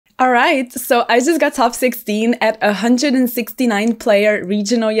Alright, so I just got top 16 at 169 player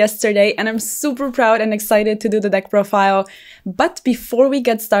regional yesterday, and I'm super proud and excited to do the deck profile. But before we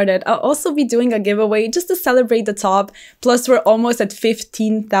get started, I'll also be doing a giveaway just to celebrate the top. Plus, we're almost at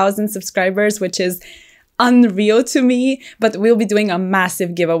 15,000 subscribers, which is unreal to me, but we'll be doing a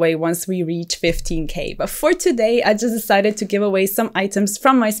massive giveaway once we reach 15K. But for today, I just decided to give away some items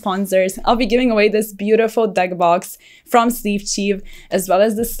from my sponsors. I'll be giving away this beautiful deck box from Sleeve Chief, as well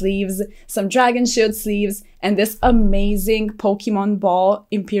as the sleeves, some Dragon Shield sleeves, and this amazing Pokemon Ball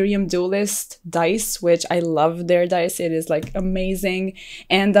Imperium Duelist dice, which I love their dice. It is like amazing.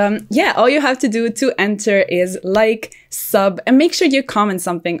 And yeah, all you have to do to enter is like, sub, and make sure you comment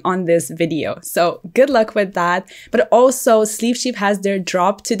something on this video. So good luck with that. But also Sleeve Chief has their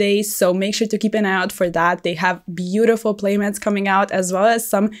drop today, so make sure to keep an eye out for that. They have beautiful playmats coming out, as well as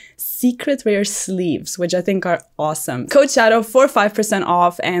some secret rare sleeves, which I think are awesome. Code Shadow for 5%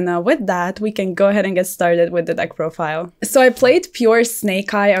 off. And with that, we can go ahead and get started with the deck profile. So I played pure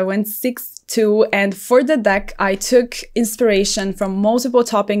Snake Eye. I went 6-2, and for the deck, I took inspiration from multiple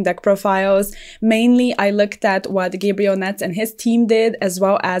topping deck profiles. Mainly, I looked at what Gabriel Netz and his team did, as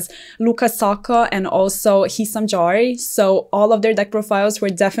well as Luka Saka and also Hisam Jari. So all of their deck profiles were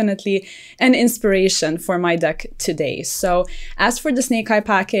definitely an inspiration for my deck today. So as for the Snake Eye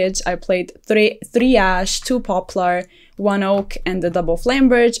package, I played 3 Ash, 2 Poplar, 1 Oak, and the double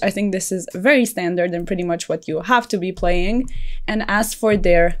Flamberge. I think this is very standard and pretty much what you have to be playing. And as for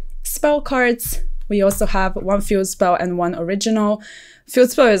their spell cards, we also have 1 Field Spell and 1 original.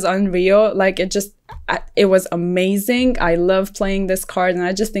 Field Spell is unreal. Like, it was amazing. I love playing this card, and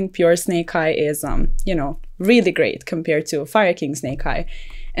I just think pure Snake Eye is, you know, really great compared to Fire King Snake Eye.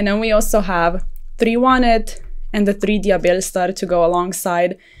 And then we also have 3 Wanted and the 3 Diabellstar to go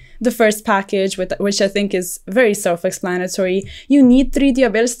alongside the first package, which I think is very self-explanatory. You need 3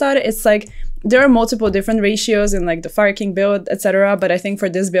 Diabellstar. It's like, there are multiple different ratios in like the Fire King build, etc. But I think for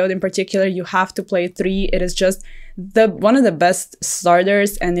this build in particular, you have to play 3. It is just one of the best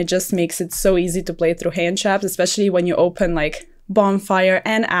starters, and it just makes it so easy to play through hand traps, especially when you open like Bonfire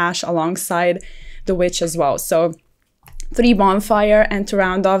and Ash alongside the Witch as well. So 3 Bonfire, and to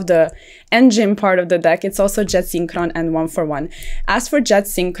round off the engine part of the deck, it's also Jet Synchron and 1-for-1. As for Jet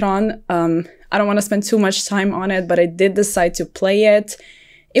Synchron, I don't want to spend too much time on it, but I did decide to play it.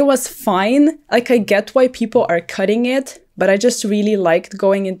 It was fine. Like, I get why people are cutting it, but I just really liked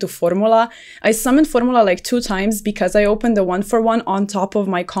going into Formula. I summoned Formula like 2 times because I opened the 1-for-1 on top of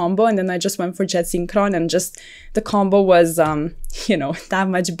my combo, and then I just went for Jet Synchron, and just the combo was, you know, that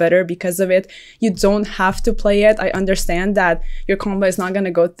much better because of it. You don't have to play it. I understand that your combo is not going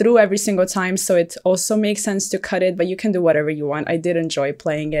to go through every single time, so it also makes sense to cut it, but you can do whatever you want. I did enjoy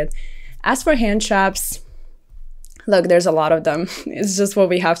playing it. As for hand traps, look, there's a lot of them. It's just what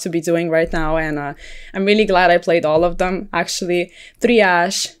we have to be doing right now, and I'm really glad I played all of them, actually. 3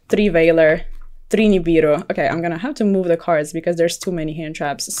 Ash, 3 Veiler, 3 Nibiru. Okay, I'm gonna have to move the cards because there's too many hand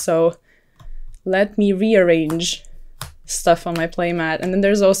traps, so let me rearrange stuff on my playmat. And then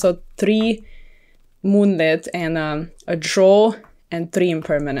there's also 3 Moonlit and a Droll and 3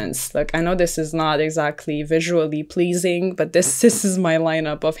 Impermanence. Look, I know this is not exactly visually pleasing, but this is my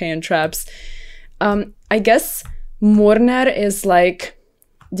lineup of hand traps. I guess Mourner is like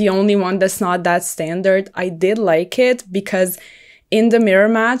the only one that's not that standard. I did like it because in the mirror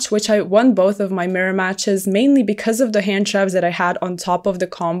match, which I won both of my mirror matches, mainly because of the hand traps that I had on top of the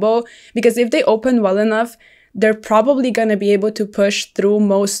combo, because if they open well enough, they're probably going to be able to push through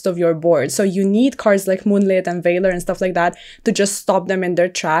most of your board. So you need cards like Moonlit and Veiler and stuff like that to just stop them in their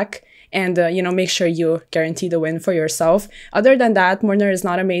track and, you know, make sure you guarantee the win for yourself. Other than that, Mourner is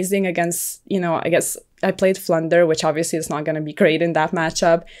not amazing against, you know, I guess I played Flunder, which obviously is not going to be great in that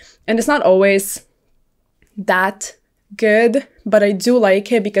matchup. And it's not always that good, but I do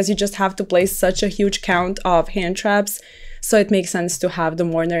like it because you just have to play such a huge count of hand traps. So it makes sense to have the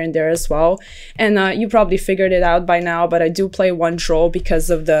Mourner in there as well. And you probably figured it out by now, but I do play 1 Droll because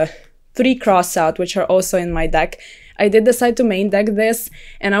of the 3 Crossout, which are also in my deck. I did decide to main deck this,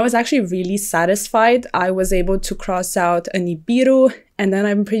 and I was actually really satisfied. I was able to cross out a Nibiru, and then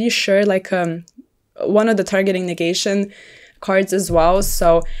I'm pretty sure like one of the targeting negation cards as well.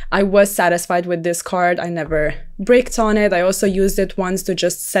 So I was satisfied with this card. I never bricked on it. I also used it once to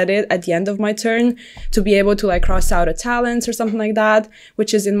just set it at the end of my turn to be able to like cross out a Talents or something like that,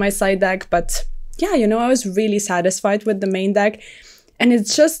 which is in my side deck. But yeah, you know, I was really satisfied with the main deck, and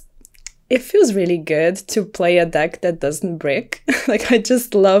it's just, it feels really good to play a deck that doesn't brick. Like, I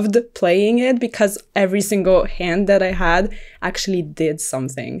just loved playing it because every single hand that I had actually did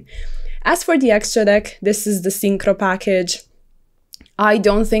something. As for the extra deck, this is the Synchro package. I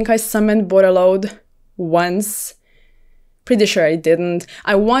don't think I summoned Borreload once. Pretty sure I didn't.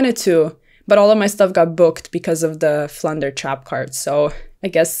 I wanted to, but all of my stuff got booked because of the Flunder trap card. So I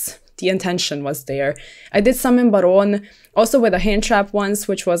guess the intention was there. I did summon Baron also with a hand trap once,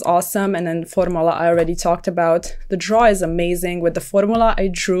 which was awesome. And then Formula I already talked about. The draw is amazing. With the Formula, I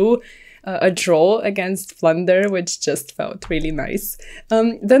drew a draw against Flunder, which just felt really nice.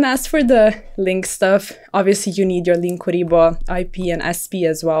 Then as for the Link stuff, obviously you need your Link Kuriboh, IP and SP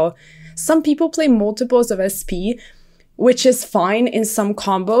as well. Some people play multiples of SP, which is fine in some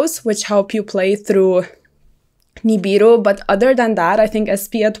combos, which help you play through Nibiru, but other than that, I think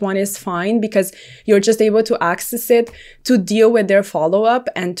SP at 1 is fine because you're just able to access it to deal with their follow-up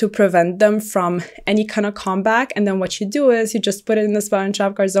and to prevent them from any kind of comeback. And then what you do is you just put it in the spell and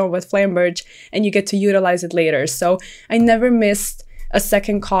trap card zone with Flame Birch and you get to utilize it later. So I never missed a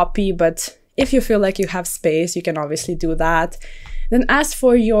second copy, but if you feel like you have space, you can obviously do that. Then as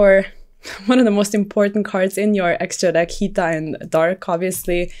for your one of the most important cards in your extra deck, Hita and Dark,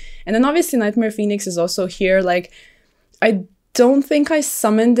 obviously. And then obviously Nightmare Phoenix is also here. Like, I don't think I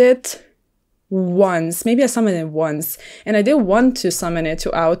summoned it once. Maybe I summoned it once. And I did want to summon it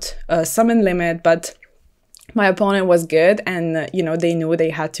to out summon limit, but my opponent was good and, you know, they knew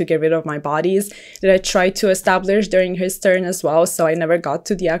they had to get rid of my bodies that I tried to establish during his turn as well. So I never got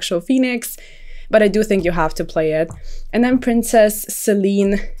to the actual Phoenix. But I do think you have to play it. And then Princess,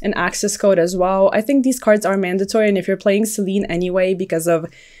 Celine, and Access Code as well. I think these cards are mandatory, and if you're playing Celine anyway because of,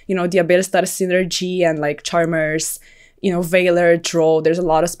 you know, the Abelstar synergy and like Charmers, you know, Veiler, Droll, there's a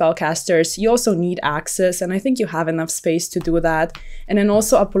lot of spellcasters, you also need access, and I think you have enough space to do that. And then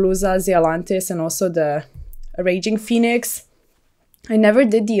also Apollousa, Zealantis, and also the Raging Phoenix. I never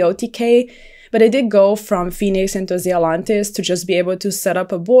did the OTK, but I did go from Phoenix into Zealantis to just be able to set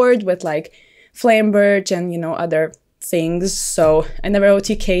up a board with like Flame Birch and, you know, other things. So I never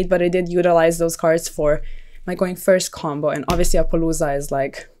OTK'd, but I did utilize those cards for my going first combo. And obviously Apollousa is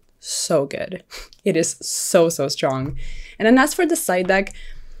like so good. It is so strong. And then as for the side deck,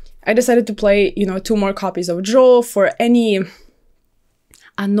 I decided to play, you know, 2 more copies of Draw for any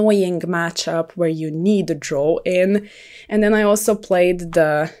annoying matchup where you need a Draw in. And then I also played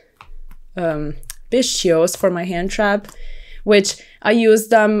the Bishios for my hand trap, which I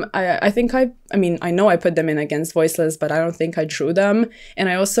used them, I mean, I know I put them in against Voiceless, but I don't think I drew them. And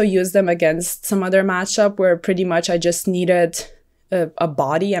I also used them against some other matchup where pretty much I just needed a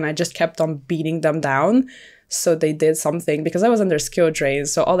body and I just kept on beating them down. So they did something because I was under skill drain.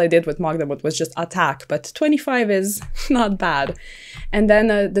 So all I did with Magdamut was just attack, but 25 is not bad. And then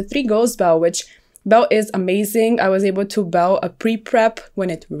the 3 Ghost Bell, which Bell is amazing. I was able to Bell a pre-prep when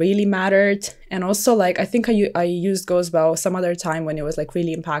it really mattered. And also, like, I think I used Ghost Bell some other time when it was, like,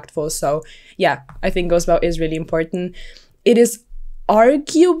 really impactful. So, yeah, I think Ghost Bell is really important. It is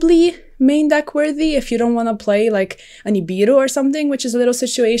arguably main deck worthy if you don't want to play, like, a Nibiru or something, which is a little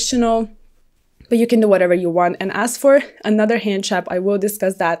situational. But you can do whatever you want. And as for another hand trap, I will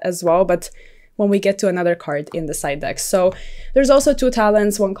discuss that as well. But when we get to another card in the side deck. So there's also 2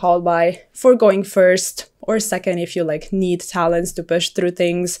 talents, one called by for going first or second if you like need talents to push through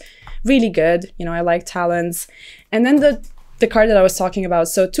things. Really good. You know, I like talents. And then the card that I was talking about.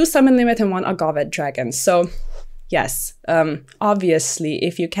 So 2 summon limit and 1 Agavet Dragon. So yes, obviously,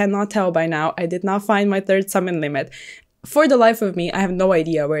 if you cannot tell by now, I did not find my 3rd summon limit. For the life of me, I have no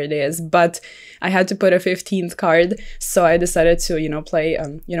idea where it is, but I had to put a 15th card. So I decided to, you know, play,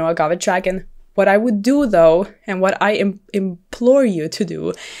 you know, Agavet Dragon. What I would do, though, and what I implore you to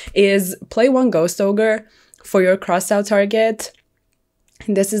do, is play 1 Ghost Ogre for your cross-out target.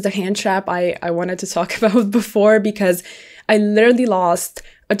 And this is the hand trap I wanted to talk about before, because I literally lost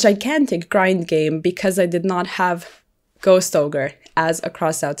a gigantic grind game because I did not have Ghost Ogre as a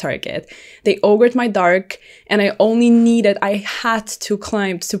cross-out target. They ogred my Dark, and I had to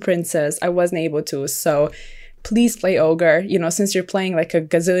climb to Princess. I wasn't able to, so please play Ogre, you know, since you're playing like a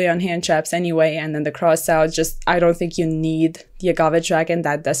gazillion hand traps anyway, and then the cross out, just, I don't think you need the Agavet Dragon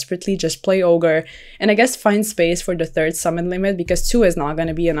that desperately. Just play Ogre, and I guess find space for the 3rd summon limit, because 2 is not going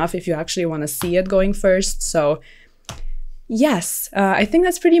to be enough if you actually want to see it going first. So yes, I think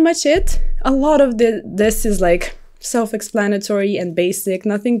that's pretty much it. A lot of this is like self-explanatory and basic,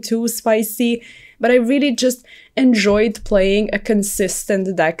 nothing too spicy, but I really just enjoyed playing a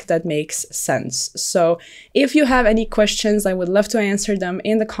consistent deck that makes sense. So if you have any questions, I would love to answer them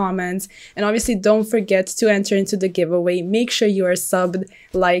in the comments. And obviously don't forget to enter into the giveaway. Make sure you are subbed,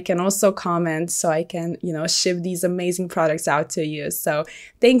 like, and also comment so I can, you know, ship these amazing products out to you. So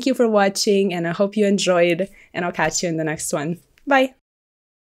thank you for watching, and I hope you enjoyed, and I'll catch you in the next one. Bye!